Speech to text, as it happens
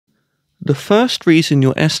The first reason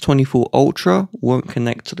your S24 Ultra won't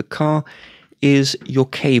connect to the car is your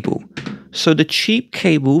cable. So the cheap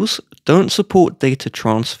cables don't support data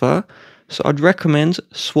transfer, so I'd recommend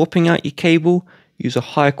swapping out your cable, use a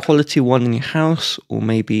higher quality one in your house, or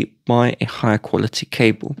maybe buy a higher quality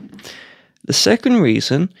cable. The second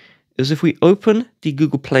reason is if we open the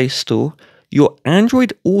Google Play Store, your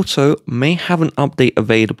Android Auto may have an update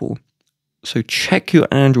available. So check your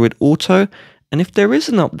Android Auto, and if there is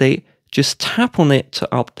an update, just tap on it to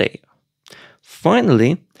update.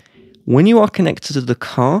 Finally, when you are connected to the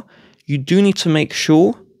car, you do need to make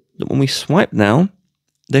sure that when we swipe down,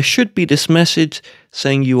 there should be this message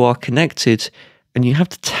saying you are connected, and you have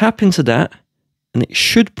to tap into that, and it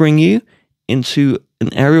should bring you into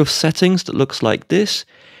an area of settings that looks like this.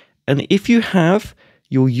 And if you have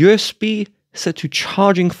your USB set to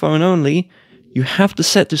charging phone only, you have to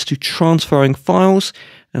set this to transferring files,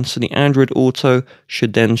 and so the Android Auto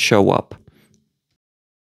should then show up.